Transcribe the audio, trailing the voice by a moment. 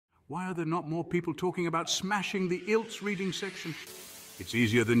Why are there not more people talking about smashing the IELTS reading section? It's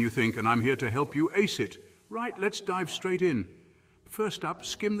easier than you think, and I'm here to help you ace it. Right, let's dive straight in. First up,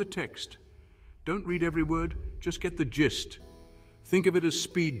 skim the text. Don't read every word, just get the gist. Think of it as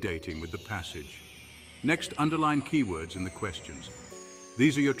speed dating with the passage. Next, underline keywords in the questions.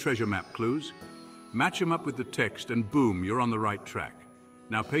 These are your treasure map clues. Match them up with the text and boom, you're on the right track.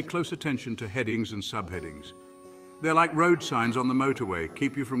 Now pay close attention to headings and subheadings. They're like road signs on the motorway,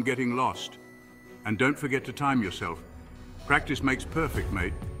 keep you from getting lost. And don't forget to time yourself. Practice makes perfect,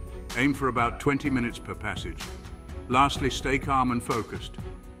 mate. Aim for about 20 minutes per passage. Lastly, stay calm and focused.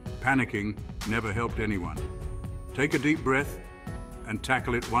 Panicking never helped anyone. Take a deep breath and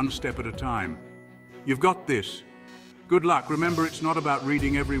tackle it one step at a time. You've got this. Good luck. Remember, it's not about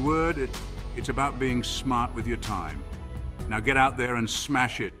reading every word, it's about being smart with your time. Now get out there and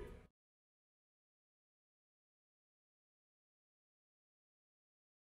smash it.